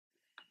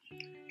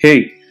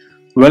Hey,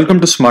 welcome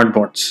to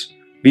SmartBots.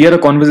 We are a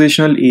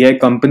conversational AI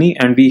company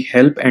and we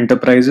help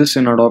enterprises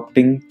in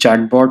adopting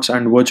chatbots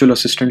and virtual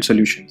assistant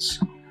solutions.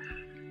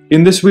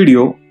 In this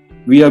video,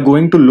 we are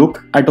going to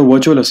look at a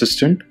virtual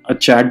assistant, a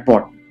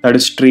chatbot that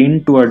is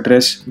trained to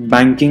address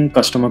banking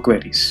customer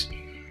queries.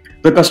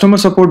 The customer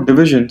support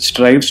division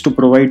strives to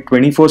provide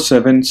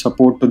 24/7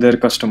 support to their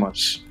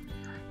customers.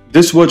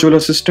 This virtual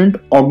assistant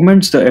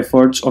augments the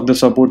efforts of the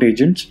support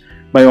agents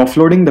by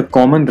offloading the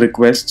common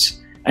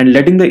requests and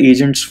letting the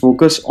agents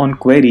focus on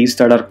queries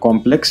that are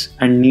complex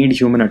and need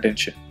human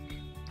attention.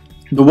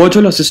 The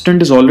virtual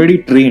assistant is already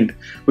trained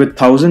with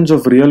thousands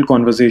of real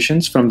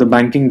conversations from the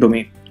banking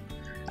domain.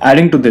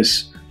 Adding to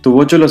this, the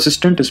virtual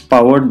assistant is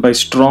powered by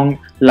strong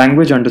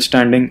language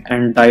understanding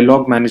and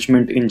dialogue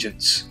management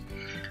engines.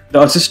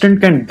 The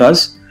assistant can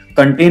thus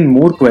contain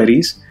more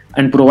queries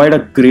and provide a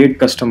great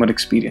customer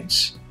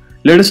experience.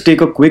 Let us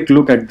take a quick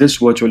look at this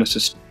virtual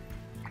assistant.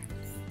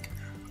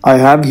 I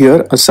have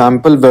here a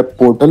sample web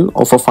portal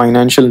of a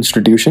financial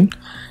institution.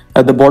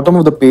 At the bottom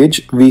of the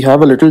page, we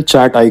have a little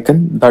chat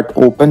icon that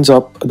opens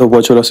up the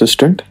virtual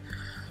assistant.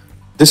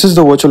 This is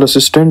the virtual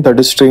assistant that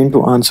is trained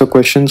to answer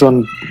questions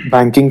on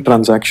banking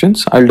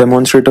transactions. I'll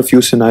demonstrate a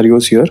few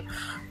scenarios here.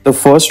 The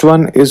first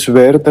one is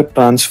where the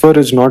transfer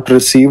is not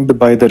received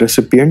by the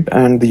recipient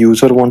and the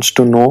user wants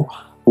to know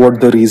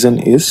what the reason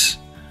is.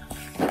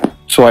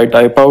 So I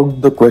type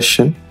out the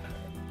question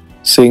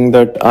saying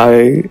that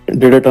I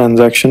did a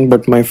transaction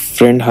but my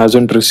friend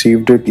hasn't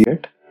received it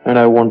yet and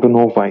I want to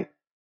know why.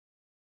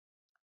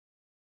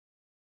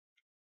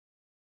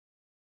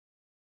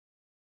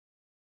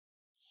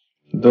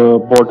 The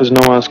bot is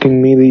now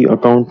asking me the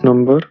account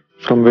number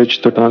from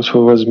which the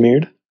transfer was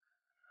made.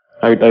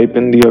 I type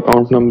in the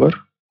account number.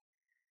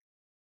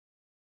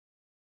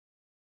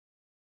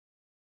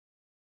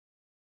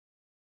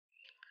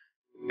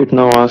 It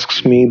now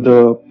asks me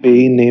the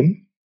payee name.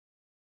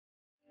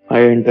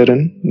 I enter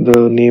in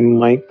the name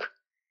Mike.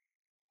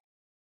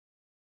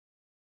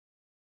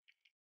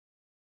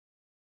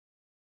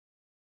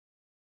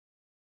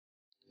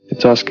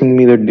 It's asking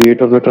me the date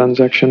of the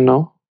transaction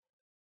now.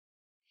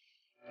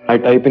 I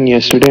type in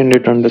yesterday and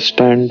it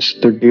understands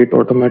the date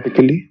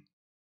automatically.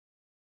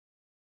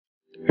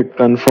 It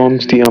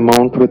confirms the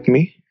amount with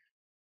me.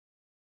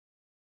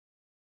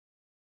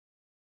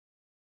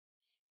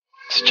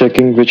 It's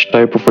checking which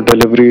type of a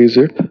delivery is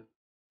it.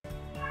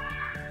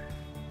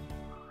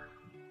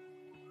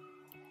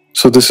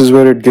 So this is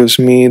where it gives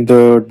me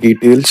the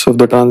details of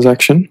the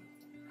transaction.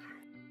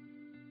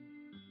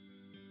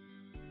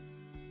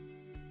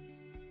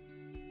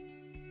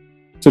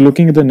 So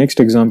looking at the next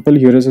example,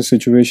 here is a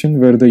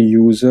situation where the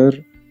user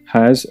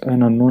has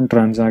an unknown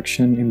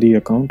transaction in the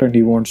account and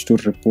he wants to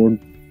report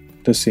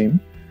the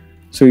same.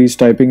 So he's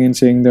typing in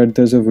saying that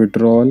there's a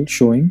withdrawal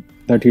showing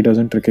that he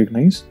doesn't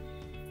recognize.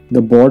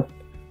 The bot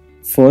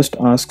first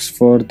asks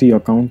for the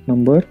account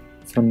number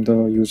from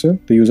the user.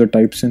 The user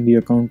types in the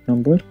account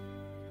number.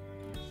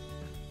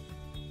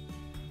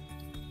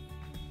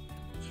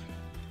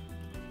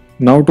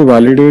 Now to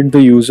validate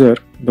the user,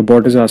 the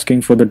bot is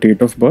asking for the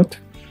date of birth.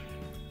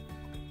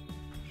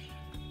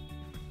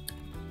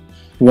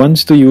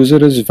 Once the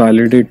user is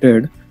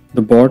validated,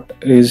 the bot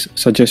is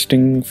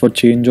suggesting for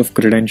change of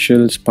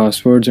credentials,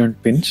 passwords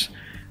and pins,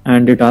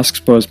 and it asks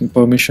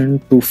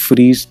permission to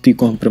freeze the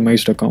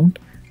compromised account,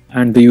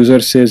 and the user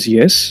says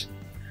yes,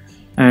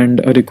 and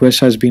a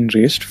request has been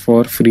raised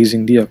for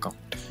freezing the account.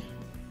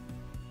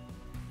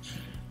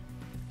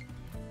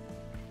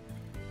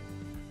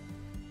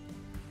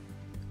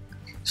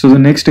 So the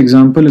next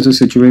example is a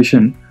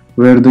situation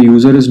where the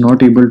user is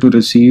not able to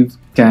receive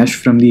cash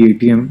from the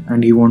ATM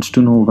and he wants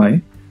to know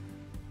why.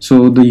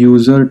 So the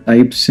user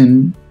types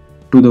in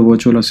to the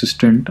virtual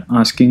assistant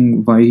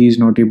asking why he is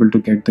not able to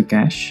get the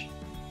cash.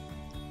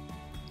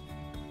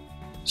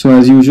 So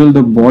as usual,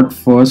 the bot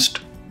first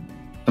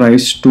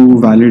tries to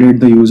validate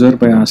the user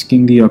by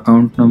asking the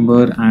account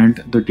number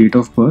and the date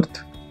of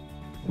birth.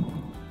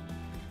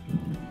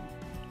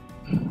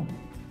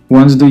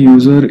 Once the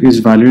user is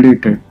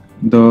validated,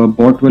 the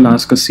bot will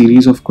ask a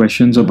series of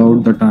questions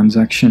about the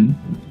transaction.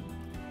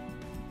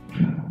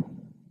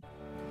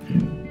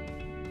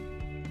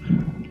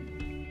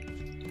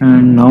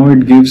 And now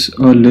it gives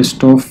a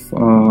list of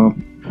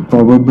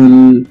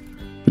probable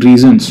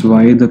reasons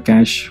why the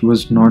cash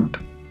was not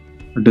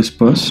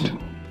dispersed.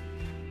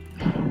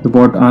 The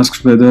bot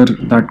asks whether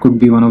that could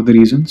be one of the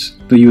reasons.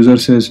 The user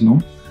says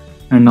no.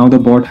 And now the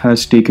bot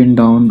has taken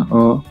down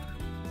a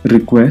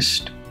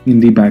request in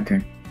the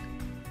backend.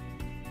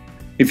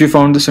 If you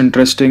found this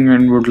interesting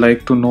and would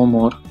like to know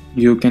more,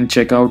 you can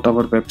check out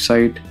our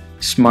website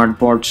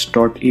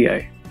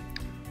smartbots.ai.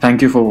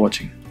 Thank you for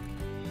watching.